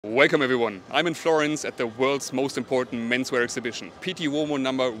Welcome everyone. I'm in Florence at the world's most important menswear exhibition, Pitti Uomo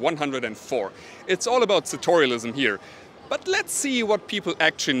number 104. It's all about sartorialism here. But let's see what people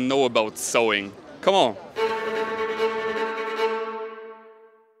actually know about sewing. Come on.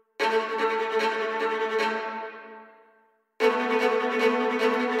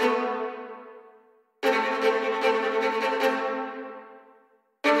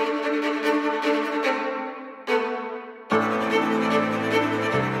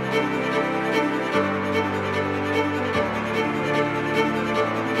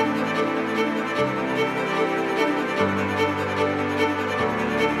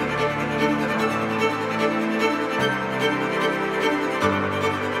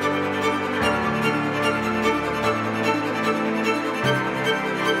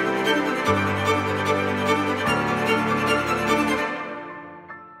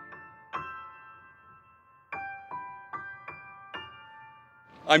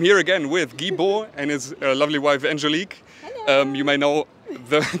 I'm here again with Guy Beau and his lovely wife Angelique. Hello. You may know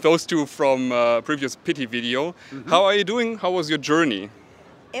those two from previous Pitti video. How are you doing? How was your journey?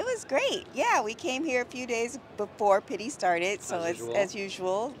 It was great. Yeah, we came here a few days before Pitti started, so as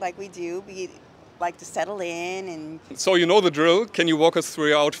usual, like we do. We like to settle in and... So you know the drill. Can you walk us through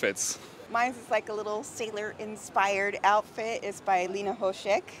your outfits? Mine's is like a little sailor-inspired outfit. It's by Lena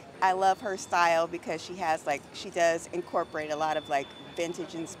Hoschek. I love her style because she does incorporate a lot of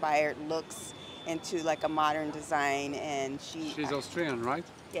vintage-inspired looks into like a modern design, and she's Austrian, right?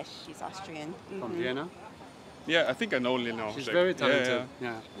 Yes, she's Austrian. From Vienna. Yeah, I think I know Lena. She's very talented.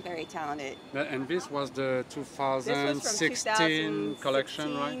 Yeah. Very talented. And this was the 2016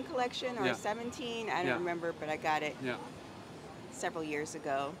 collection, right? Collection or 17? I don't remember, but I got it several years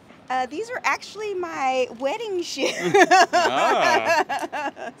ago. These are actually my wedding shoes.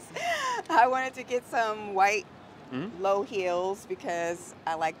 I wanted to get some white low heels because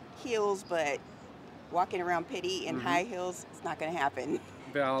I like heels, but walking around Pitti in high heels, it's not going to happen.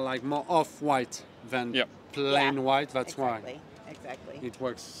 They are like more off-white than plain white, that's why. Exactly. It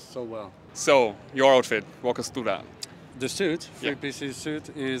works so well. So, your outfit, walk us through that. The suit, three-piece suit,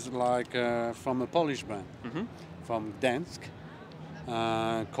 is like from a Polish brand, from Gdańsk,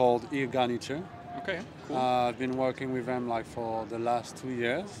 called Garniture. Okay, cool. I've been working with them for the last 2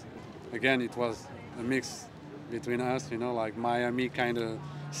 years. Again, it was a mix between us, like Miami kind of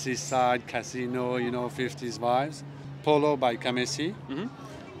seaside casino, 50s vibes. Polo by Kamesi,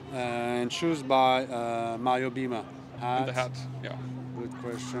 and shoes by Mario Bima. And the hat, Good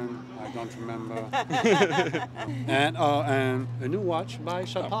question, I don't remember. and a new watch by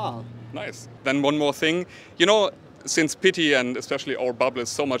Chapal. Nice. Then one more thing, since Pitti and especially our bubble is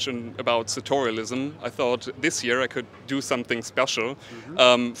so much about sartorialism, I thought this year I could do something special,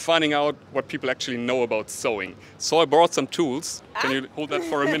 finding out what people actually know about sewing. So I brought some tools. Can you hold that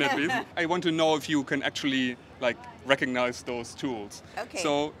for a minute, please? I want to know if you can actually recognize those tools. Okay.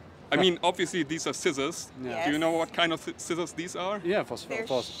 So, I mean, obviously these are scissors. Yes. Do you know what kind of scissors these are? Yeah, They're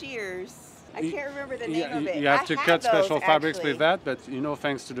shears. I can't remember the name of it. You have to cut special fabrics actually. with that, but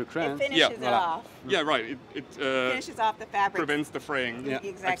thanks to the crane. It finishes it off. Yeah, right. It finishes off the fabric. prevents the fraying. Yeah,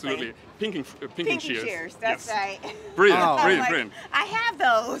 exactly. Absolutely. Pinking shears. That's right. Brilliant, Oh. brilliant. I have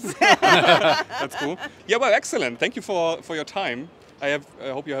those. That's cool. Yeah, well, excellent. Thank you for your time. I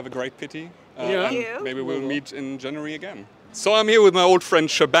hope you have a great Pitti. Thank you. Maybe we'll meet in January again. So I'm here with my old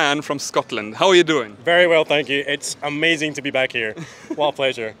friend Shaban from Scotland. How are you doing? Very well, thank you. It's amazing to be back here. What a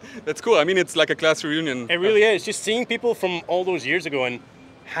pleasure. That's cool. I mean, it's like a class reunion. It really is. Just seeing people from all those years ago and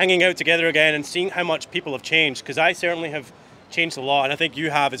hanging out together again and seeing how much people have changed, because I certainly have changed a lot, and I think you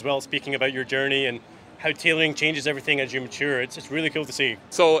have as well, speaking about your journey and how tailoring changes everything as you mature. It's really cool to see.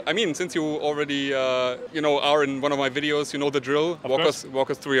 So, I mean, since you already are in one of my videos, you know the drill. Walk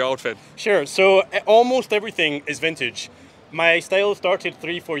us through your outfit. Sure. So almost everything is vintage. My style started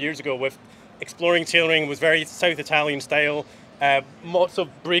 3-4 years ago with exploring tailoring. It was very South Italian style, lots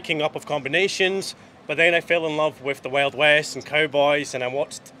of breaking up of combinations, but then I fell in love with the Wild West and cowboys, and I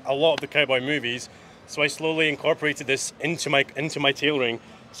watched a lot of the cowboy movies, so I slowly incorporated this into my tailoring.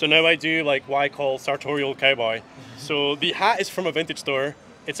 So now I do what I call sartorial cowboy. So the hat is from a vintage store.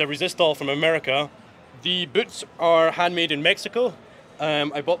 It's a Resistol from America. The boots are handmade in Mexico.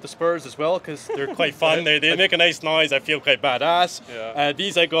 I bought the spurs as well because they're quite fun. They make a nice noise. I feel quite badass. Yeah.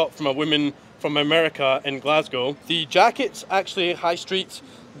 These I got from a woman from America in Glasgow. The jacket's actually high street.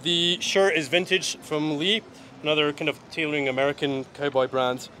 The shirt is vintage from Lee, another kind of tailoring American cowboy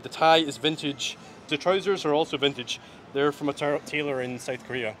brand. The tie is vintage. The trousers are also vintage. They're from a tailor in South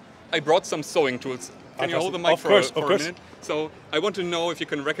Korea. I brought some sewing tools. Can you hold the mic for a minute? So I want to know if you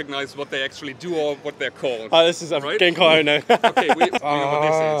can recognize what they actually do or what they're called. Oh, this is, I'm getting caught out now. Okay, we know what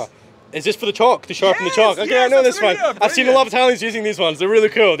this is. Is this for the chalk, to sharpen the chalk? Okay, yes, I know this one. idea. I've seen a lot of Italians using these ones. They're really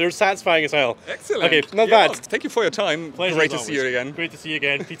cool. They're satisfying as hell. Excellent. Okay, not bad. Thank you for your time. Pleasure Great to as see you again. Great to see you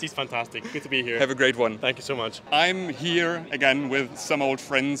again. Pitti's fantastic. Good to be here. Have a great one. Thank you so much. I'm here again with some old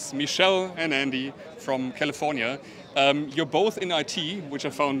friends, Michelle and Andy from California. You're both in IT, which I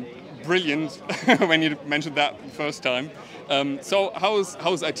found brilliant when you mentioned that the first time. So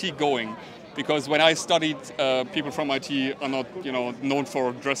how's IT going? Because when I studied, people from IT are not, known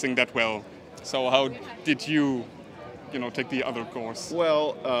for dressing that well. So how did you, take the other course?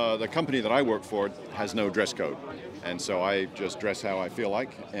 Well, the company that I work for has no dress code, and so I just dress how I feel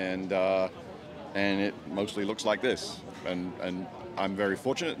like, and it mostly looks like this. And I'm very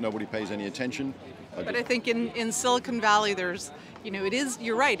fortunate; nobody pays any attention. But I think in Silicon Valley, there's,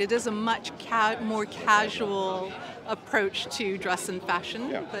 you're right, it is a much more casual approach to dress and fashion.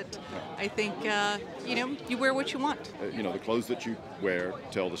 Yeah. But I think, you wear what you want. The clothes that you wear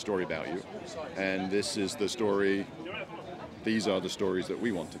tell the story about you, and this is the story. These are the stories that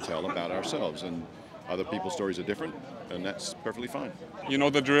we want to tell about ourselves, and other people's stories are different, and that's perfectly fine. You know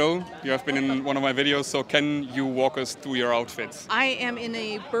the drill. You have been in one of my videos, so can you walk us through your outfits? I am in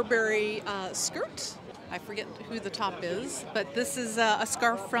a Burberry skirt. I forget who the top is, but this is a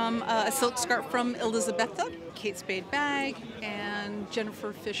silk scarf from Elisabetta, Kate Spade bag, and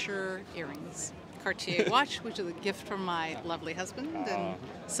Jennifer Fischer earrings. Cartier watch, which is a gift from my lovely husband, and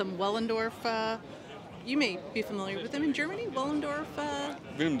some Wellendorf. You may be familiar with them in Germany, Willendorf.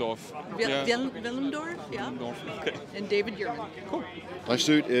 Willendorf. Willendorf, yeah. Okay. And David Yerman. Cool. My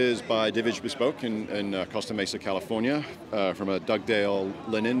suit is by Divij Bespoke in Costa Mesa, California, from a Dugdale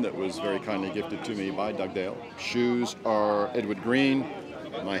linen that was very kindly gifted to me by Dugdale. Shoes are Edward Green.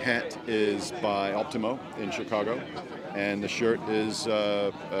 My hat is by Optimo in Chicago. And the shirt is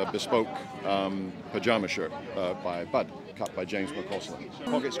a bespoke pajama shirt by Bud, cut by James McCausland.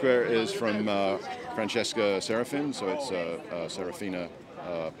 Pocket square is from Francesca Serafin, so it's a Serafina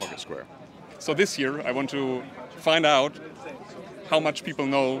pocket square. So this year I want to find out how much people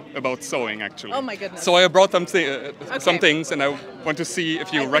know about sewing, actually. Oh my goodness. So I brought some things, and I want to see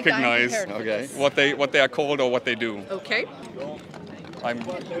if you recognize what they are called or what they do. Okay. I'm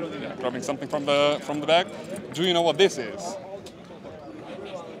grabbing something from the bag. Do you know what this is?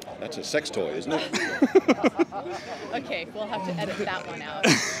 That's a sex toy, isn't it? Okay, we'll have to edit that one out.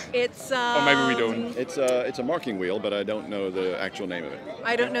 It's or maybe we don't. It's a marking wheel, but I don't know the actual name of it.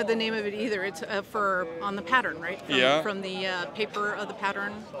 I don't know the name of it either. It's on the pattern, right? From the paper of the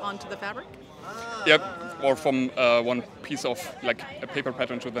pattern onto the fabric. Yep, or from one piece of a paper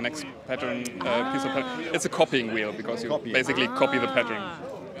pattern to the next pattern piece of pattern. It's a copying wheel because you basically copy the pattern.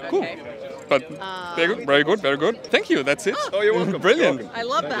 Cool. Okay. But very good, very good. Thank you. That's it. Oh, you're welcome. Brilliant. You're welcome. I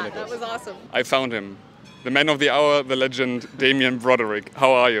love that. That was awesome. I found him. The man of the hour, the legend, Damien Broderick.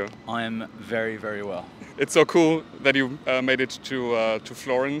 How are you? I'm very, very well. It's so cool that you made it to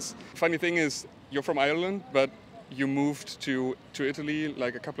Florence. Funny thing is, you're from Ireland, but you moved to Italy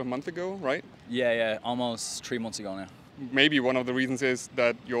like a couple of months ago, right? Yeah, almost 3 months ago now. Maybe one of the reasons is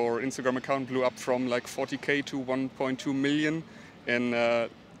that your Instagram account blew up from like 40K to 1.2 million in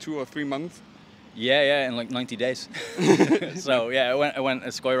 2 or 3 months. Yeah, in like 90 days. So yeah, it went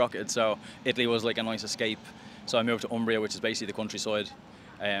skyrocketed. So Italy was like a nice escape. So I moved to Umbria, which is basically the countryside.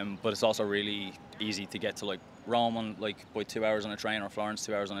 But it's also really easy to get to like Rome on by 2 hours on a train, or Florence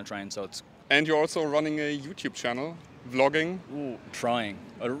 2 hours on a train. So it's. And you're also running a YouTube channel, vlogging. Ooh, trying.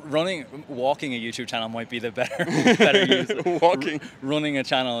 Walking a YouTube channel might be the better use. Walking. Running a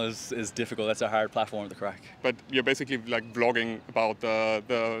channel is difficult. That's a hard platform to crack. But you're basically like vlogging about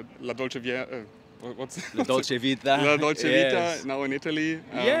the La Dolce Vita. La Dolce Vita. La Dolce Yes. Vita, now in Italy.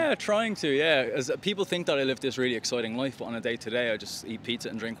 Yeah, trying to, yeah. As people think that I live this really exciting life, but on a day-to-day I just eat pizza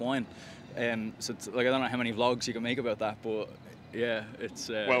and drink wine. So it's, I don't know how many vlogs you can make about that, but yeah, it's...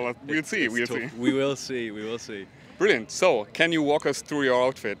 well, we'll see, we'll see. We will see, we will see. Brilliant. So, can you walk us through your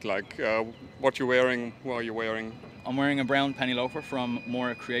outfit? Like, what you're wearing, what are you wearing? I'm wearing a brown penny loafer from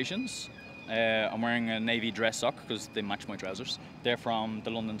Mora Creations. I'm wearing a navy dress sock because they match my trousers. They're from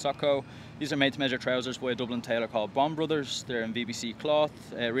the London Sock Co. These are made-to-measure trousers by a Dublin tailor called Bond Brothers. They're in BBC cloth,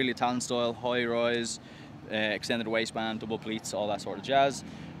 really Italian style, high-rise, extended waistband, double pleats, all that sort of jazz.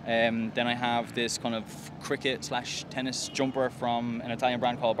 Then I have this kind of cricket/tennis jumper from an Italian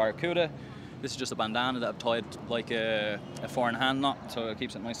brand called Barracuda. This is just a bandana that I've tied like a four-in-hand knot, so it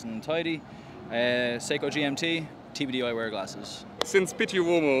keeps it nice and tidy. Seiko GMT, TBD eyewear glasses. Since Pitti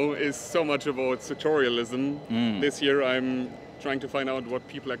Uomo is so much about tutorialism, this year I'm trying to find out what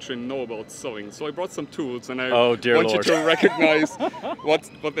people actually know about sewing. So I brought some tools, and I Oh, dear want Lord. you to recognize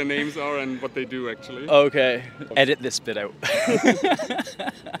what their names are and what they do actually. Okay, edit this bit out.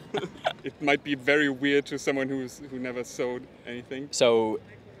 It might be very weird to someone who never sewed anything. So,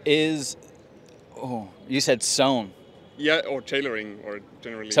 you said sewn. Yeah, or tailoring, or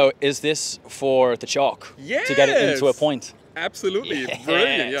generally. So is this for the chalk? Yes! To get it into a point? Absolutely, Yes!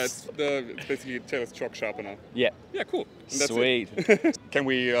 brilliant. Yeah, it's basically Taylor's chalk sharpener. Yeah. Yeah, cool. And that's Sweet. it. Can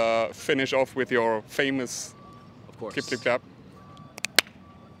we finish off with your famous Of course. clip, clip, clap?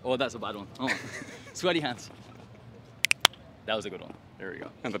 Oh, that's a bad one. Oh. Sweaty hands. That was a good one. There we go.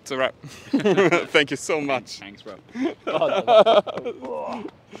 And that's a wrap. Thank you so much. Thanks, bro.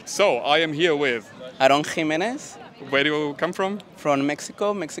 So, I am here with... Aaron Jimenez Where do you come from? from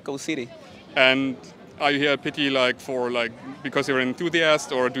Mexico, Mexico City. And are you here at Pitti because you're an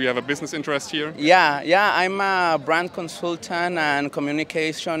enthusiast, or do you have a business interest here? Yeah, I'm a brand consultant and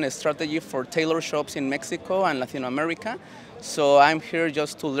communication strategy for tailor shops in Mexico and Latin America. So I'm here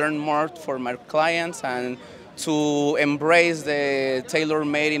just to learn more for my clients and to embrace the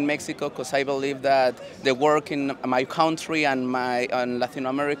tailor-made in Mexico, because I believe that the work in my country and Latin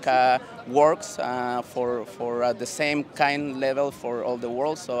America works for the same kind level for all the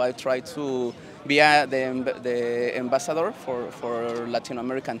world. So I try to be the ambassador for Latin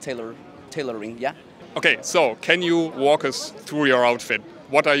American tailoring. Yeah. Okay, so can you walk us through your outfit?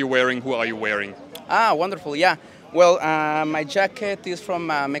 What are you wearing? Who are you wearing? Ah, wonderful. Yeah. Well, my jacket is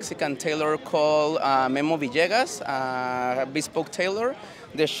from a Mexican tailor called Memo Villegas, bespoke tailor.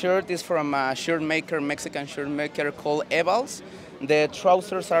 The shirt is from a Mexican shirt maker called Evals. The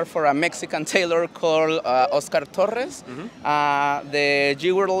trousers are for a Mexican tailor called Oscar Torres. The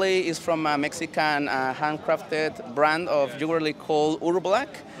jewelry is from a Mexican handcrafted brand of jewelry called Urblack.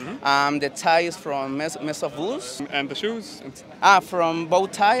 The tie is from Mesa Blues. And the shoes? From Bow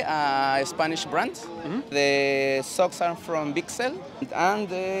Tie, a Spanish brand. The socks are from Bixel. And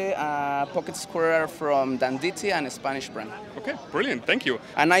the pocket square are from Danditi, and a Spanish brand. Okay, brilliant, thank you.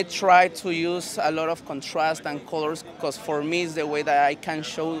 And I try to use a lot of contrast and colors, because for me it's the way that I can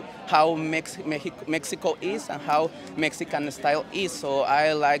show how Mexico is and how Mexican style is. So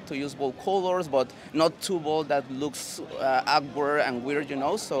I like to use bold colors, but not too bold that looks awkward and weird, you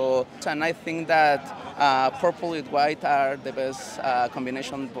know. So, and I think that purple with white are the best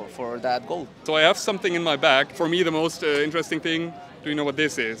combination for that goal. So I have something in my bag. For me, the most interesting thing, do you know what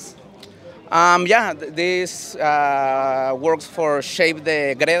this is? This works for shape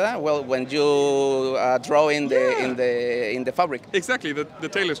the greda. Well, when you draw in the fabric. Exactly, the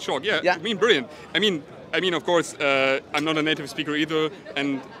tailor's chalk. Yeah, Yeah. I mean, brilliant. I mean, of course, I'm not a native speaker either,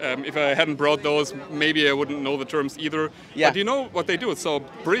 and if I hadn't brought those, maybe I wouldn't know the terms either. Yeah. But you know what they do. It's so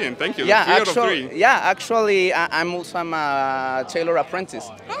brilliant. Thank you. Yeah, 3 out of 3. actually, I'm a tailor apprentice.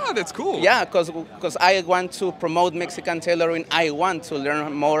 Ah, that's cool. Yeah, because I want to promote Mexican tailoring. I want to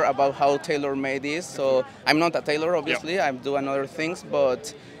learn more about how tailor-made is. So I'm not a tailor, obviously. I do other things,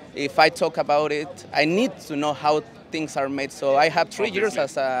 but if I talk about it, I need to know how things are made. So I have 3 years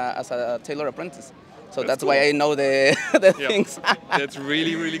as a tailor apprentice. So that's cool. why I know the things. That's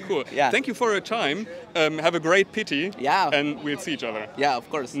really, really cool. Yeah. Thank you for your time. Have a great Pitti. Yeah. And we'll see each other. Yeah, of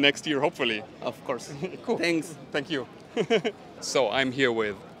course. Next year, hopefully. Of course. Cool. Thanks. Thank you. So I'm here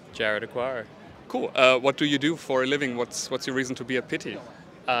with Jared Acquire. Cool. What do you do for a living? What's your reason to be at Pitti?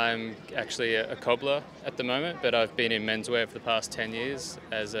 I'm actually a cobbler at the moment, but I've been in menswear for the past 10 years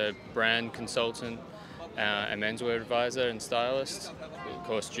as a brand consultant, a menswear advisor and stylist. Of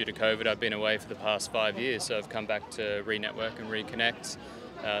course, due to COVID, I've been away for the past 5 years, so I've come back to re-network and reconnect,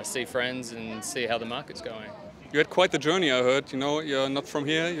 see friends and see how the market's going. You had quite the journey, I heard. You know, you're not from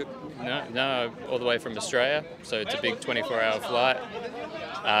here. No, all the way from Australia, so it's a big 24-hour flight.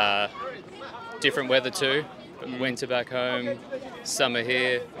 Different weather too, but winter back home, summer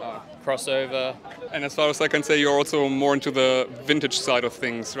here, crossover. And as far as I can say, you're also more into the vintage side of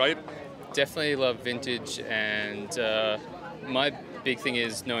things, right? Definitely love vintage, and my big thing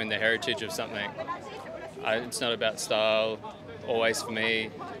is knowing the heritage of something. It's not about style, always for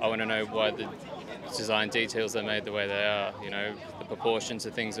me. I want to know why the design details are made the way they are. You know, the proportions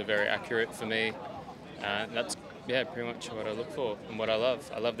of things are very accurate for me. That's pretty much what I look for and what I love.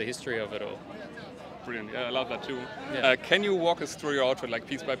 I love the history of it all. Brilliant. Yeah, I love that too. Yeah. Can you walk us through your outfit, like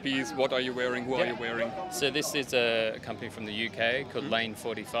piece by piece? What are you wearing? Who are you wearing? So this is a company from the UK called Lane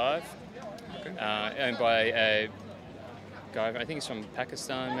 45, owned by a guy, I think he's from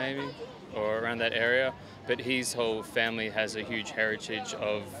Pakistan maybe, or around that area. But his whole family has a huge heritage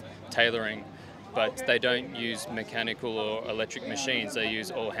of tailoring. but they don't use mechanical or electric machines. They use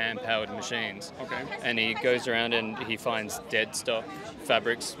all hand-powered machines. Okay. And he goes around and he finds dead stock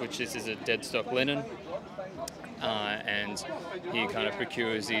fabrics, which this is a dead stock linen. And he kind of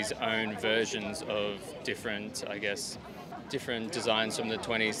procures his own versions of different, I guess, different designs from the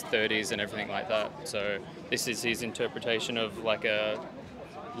 20s, 30s and everything like that. So this is his interpretation of like a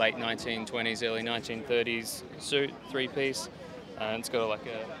late 1920s, early 1930s suit, three-piece. And it's got like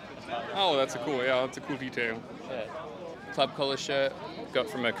a... Oh, that's a cool detail. Yeah. Club collar shirt, got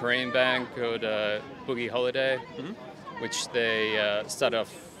from a Korean band called Boogie Holiday, which they started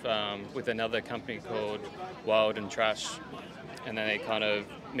off with another company called Wild and Trash. And then they kind of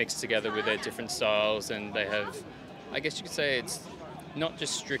mixed together with their different styles, and they have, I guess you could say it's not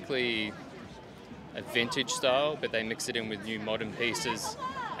just strictly a vintage style, but they mix it in with new modern pieces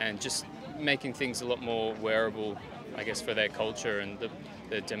and just making things a lot more wearable, I guess, for their culture and the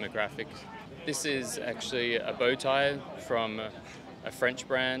demographic. This is actually a bow tie from a French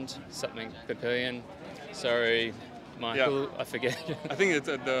brand, something Papillon. Sorry, Michael, I forget. I think it's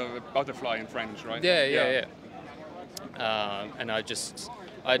the butterfly in French, right? Yeah. And I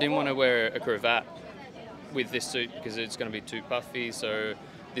didn't want to wear a cravat with this suit because it's going to be too puffy, so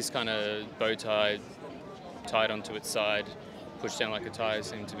this kind of bow tie tied onto its side, pushed down like a tie,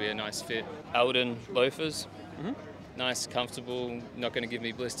 seemed to be a nice fit. Alden loafers, nice, comfortable, not going to give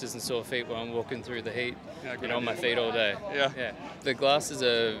me blisters and sore feet while I'm walking through the heat, on my feet all day. Yeah. The glasses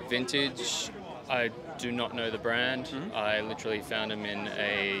are vintage. I do not know the brand. I literally found them in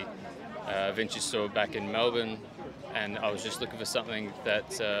a vintage store back in Melbourne, and I was just looking for something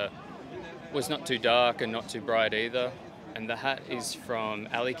that was not too dark and not too bright either. And the hat is from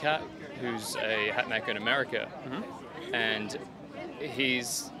Alley Cat, who's a hat maker in America. And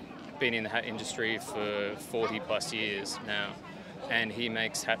he's been in the hat industry for 40 plus years now. And he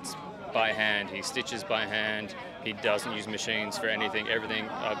makes hats by hand. He stitches by hand. He doesn't use machines for anything. Everything,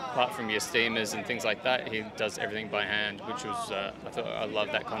 apart from your steamers and things like that, he does everything by hand, which was, I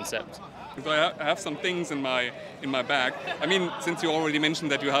love that concept. So I have some things in my bag. I mean, since you already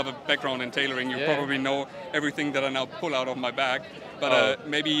mentioned that you have a background in tailoring, you probably know everything that I now pull out of my bag. But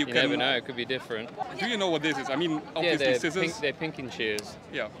maybe you can... never know, it could be different. Do you know what this is? I mean, obviously scissors. They're pinking shears.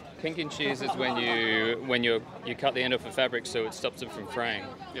 Yeah. Pinking shears is when you cut the end off a fabric so it stops it from fraying.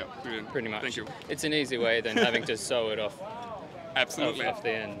 Yeah, brilliant. Pretty much. Thank you. It's an easy way than having to sew it off. Absolutely. Off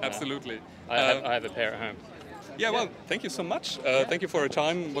the end. Absolutely. I have a pair at home. Yeah, well, thank you so much. Thank you for your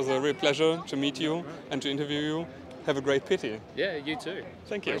time. It was a real pleasure to meet you and to interview you. Have a great Pitti. Yeah, you too.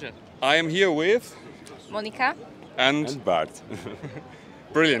 Thank you. Pleasure. I am here with... Monica. And Bart.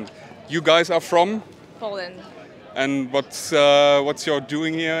 Brilliant. You guys are from? Poland. And what's your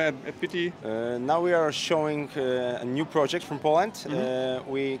doing here at Pitti? Now we are showing a new project from Poland.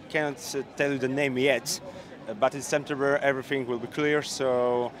 We cannot tell you the name yet, but in September everything will be clear.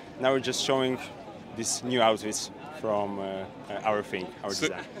 So now we're just showing these new outfits from our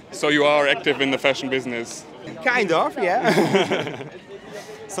design. So you are active in the fashion business? Kind of, yeah.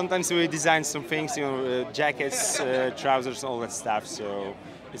 Sometimes we design some things, jackets, trousers, all that stuff. So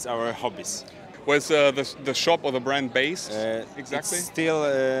it's our hobbies. Where's the shop or the brand based exactly? It's still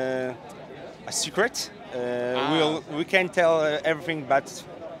a secret. We can't tell everything, but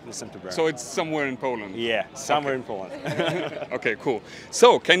September. So it's somewhere in Poland? Yeah, somewhere in Poland. Okay, cool.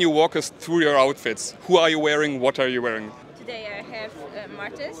 So can you walk us through your outfits? Who are you wearing? What are you wearing? Today I have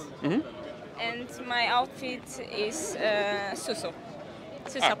Martes, and my outfit is Susu.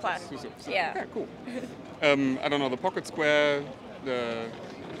 Susu Plus. Susu. Yeah. Cool. I don't know, the pocket square,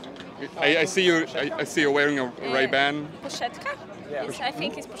 I see you wearing a Ray-Ban. Poszetka? Yes, I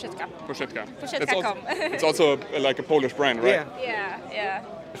think it's Poszetka. Poszetka. Poszetka.com. It's also like a Polish brand, right? Yeah.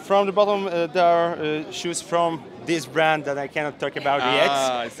 From the bottom, there are shoes from this brand that I cannot talk about yet.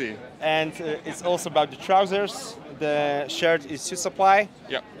 I see. And it's also about the trousers. The shirt is Shoe Supply.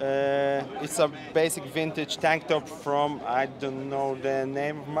 Yeah. It's a basic vintage tank top from, I don't know the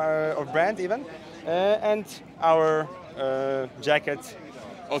name of brand even. And our jacket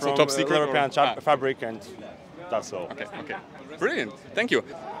also from top secret fabric, and that's all. Okay. Brilliant. Thank you.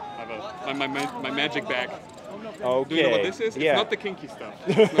 I have my magic bag. Okay. Do you know what this is? Yeah. It's not the kinky stuff.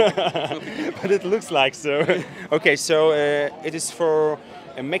 It's not the kinky. But it looks like so. Okay, so it is for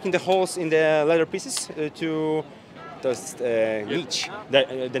making the holes in the leather pieces to just niche.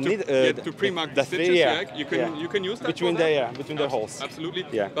 To pre-mark the stitches. You can use that between the holes. Absolutely.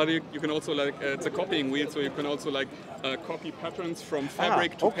 Yeah. But you can also it's a copying wheel, so you can also copy patterns from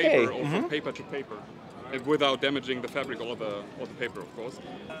fabric to paper or from paper to paper. Without damaging the fabric or the paper, of course.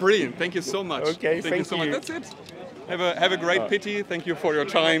 Brilliant! Thank you so much. Okay, thank you so much. That's it. Have a great Pitti. Thank you for your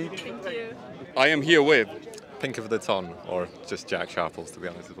time. Thank you. I am here with. Pink of the Ton, or just Jack Sharples, to be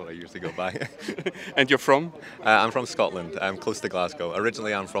honest, is what I usually go by. And you're from? I'm from Scotland. I'm close to Glasgow.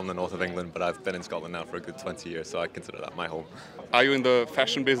 Originally, I'm from the north of England, but I've been in Scotland now for a good 20 years, so I consider that my home. Are you in the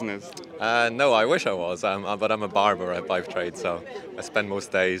fashion business? No, I wish I was, but I'm a barber by trade, so I spend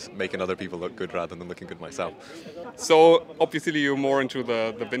most days making other people look good rather than looking good myself. So, obviously, you're more into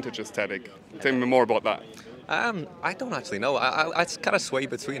the vintage aesthetic. Tell me more about that. I don't actually know. I kind of sway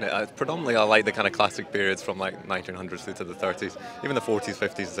between it. Predominantly, I like the kind of classic periods from like 1900s through to the 30s. Even the 40s,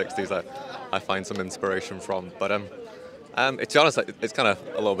 50s, 60s, I find some inspiration from. But to be honest, it's kind of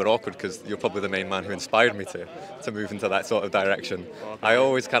a little bit awkward because you're probably the main man who inspired me to move into that sort of direction. I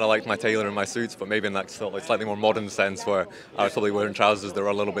always kind of liked my tailor and my suits, but maybe in that sort of slightly more modern sense where I was probably wearing trousers that were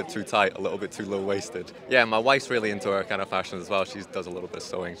a little bit too tight, a little bit too low-waisted. Yeah, my wife's really into her kind of fashion as well. She does a little bit of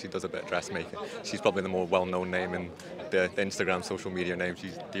sewing, she does a bit of dressmaking. She's probably the more well-known name in the Instagram social media name.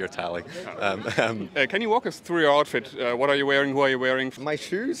 She's Dear Tally. Can you walk us through your outfit? What are you wearing? Who are you wearing? My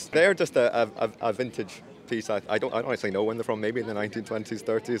shoes, they're just a vintage piece. I don't actually know when they're from, maybe in the 1920s,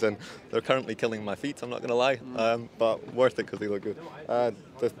 30s, and they're currently killing my feet, I'm not going to lie, but worth it because they look good.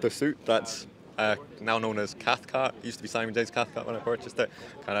 The suit, that's now known as Cathcart, used to be Simon James Cathcart when I purchased it,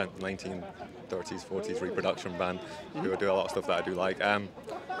 kind of 1930s, 40s reproduction band who do a lot of stuff that I do like.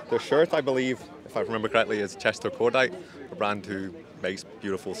 The shirt, I believe, if I remember correctly, is Chester Cordite, a brand who makes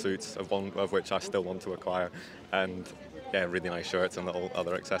beautiful suits, of which I still want to acquire, and yeah, really nice shirts and little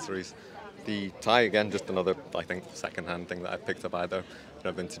other accessories. The tie, again, just another, I think, second-hand thing that I picked up either in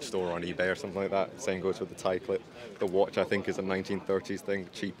a vintage store or on eBay or something like that. Same goes with the tie clip. The watch, I think, is a 1930s thing,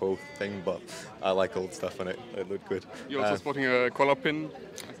 cheapo thing, but I like old stuff and it looked good. You're also spotting a collar pin?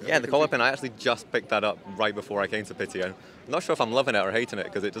 Yeah, the collar pin, I actually just picked that up right before I came to Pitti. I'm not sure if I'm loving it or hating it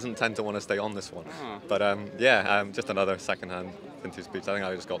because it doesn't tend to want to stay on this one. But just another second-hand vintage piece. I think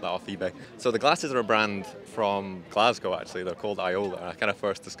I just got that off eBay. So the glasses are a brand from Glasgow, actually. They're called Iola. I kind of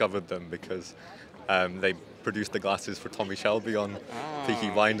first discovered them because they produced the glasses for Tommy Shelby on Peaky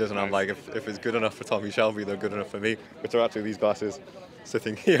Blinders, and I'm like, if it's good enough for Tommy Shelby, they're good enough for me, which are actually these glasses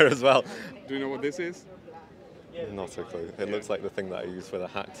sitting here as well. Do you know what this is? Not a clue. It looks like the thing that I use with a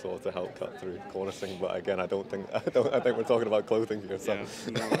hacksaw to help cut through cornicing, but again, I think we're talking about clothing here. So. Yeah,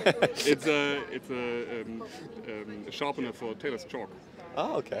 no. It's a sharpener for tailor's chalk.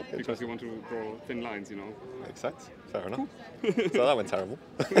 Oh, okay. Because you want to draw thin lines, you know. Makes sense. Fair enough. So that went terrible.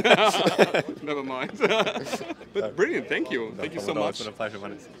 Never mind. But brilliant. Thank you. Thank you so much. It's been a pleasure,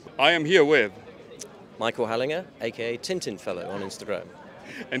 man. I am here with Michael Hallinger, aka Tintin Fellow on Instagram.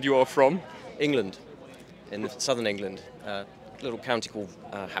 And you are from? England, in southern England, a little county called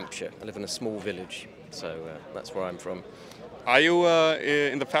Hampshire. I live in a small village, so that's where I'm from. Are you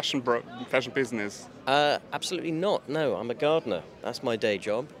in the fashion business? Absolutely not. No, I'm a gardener. That's my day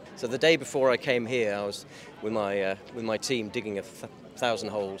job. So the day before I came here, I was with my team digging 1,000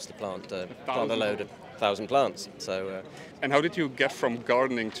 holes to plant a load of 1,000 plants. So. And how did you get from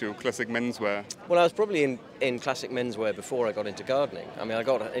gardening to classic menswear? Well, I was probably in classic menswear before I got into gardening. I mean, I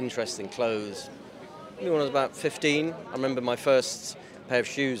got an interest in clothes when I was about 15. I remember my first pair of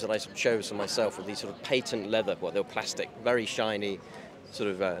shoes that I chose for myself were these sort of patent leather, they were plastic, very shiny sort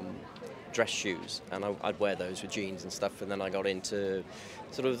of dress shoes, and I'd wear those with jeans and stuff. And then I got into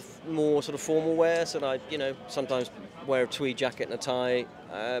sort of more sort of formal wear, so I'd sometimes wear a tweed jacket and a tie,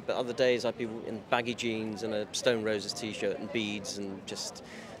 but other days I'd be in baggy jeans and a Stone Roses t-shirt and beads, and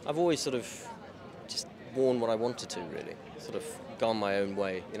I've always sort of just worn what I wanted to, really, sort of gone my own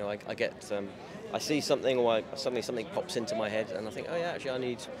way. You know, I get I see something, or suddenly something pops into my head, and I think, oh yeah,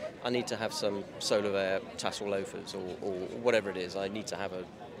 actually I need to have some Solar Air tassel loafers, or whatever it is. I need to have a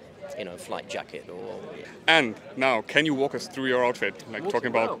flight jacket, or. Yeah. And now, can you walk us through your outfit? Like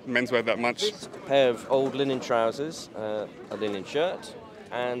talking about menswear that much. A pair of old linen trousers, a linen shirt,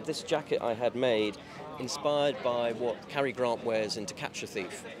 and this jacket I had made inspired by what Cary Grant wears in To Catch a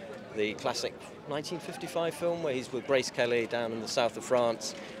Thief, the classic 1955 film where he's with Grace Kelly down in the south of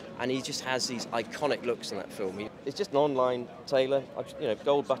France. And he just has these iconic looks in that film. It's just an online tailor,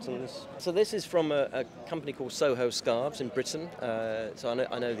 gold buttons. So this is from a company called Soho Scarves in Britain. So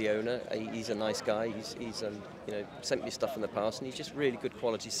I know the owner. He's a nice guy. He's sent me stuff in the past, and he's just really good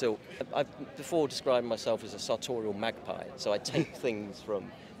quality silk. I've before described myself as a sartorial magpie. So I take things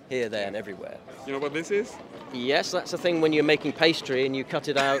from here, there, and everywhere. You know what this is? Yes, that's the thing when you're making pastry and you cut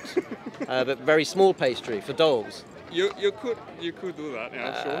it out, but very small pastry for dolls. You could do that,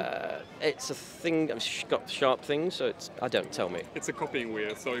 yeah, sure. It's a thing. It's got sharp things, so it's. I don't tell me. It's a copying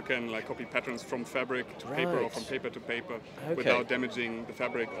wheel, so you can like copy patterns from fabric to paper or from paper to paper without damaging the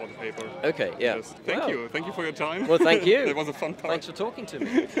fabric or the paper. Okay, yeah. Yes. Thank you for your time. Well, thank you. It was a fun part. Thanks for talking to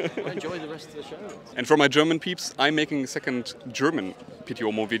me. Enjoy the rest of the show. And for my German peeps, I'm making a second German Pitti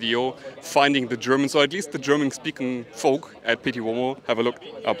Uomo video, finding the Germans, or at least the German-speaking folk at Pitti Uomo. Have a look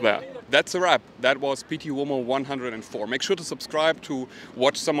up there. That's a wrap. That was Pitti Uomo 104. Make sure to subscribe to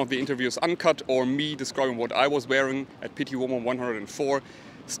watch some of the interviews uncut or me describing what I was wearing at Pitti Uomo 104.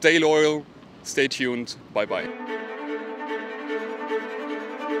 Stay loyal, stay tuned. Bye-bye.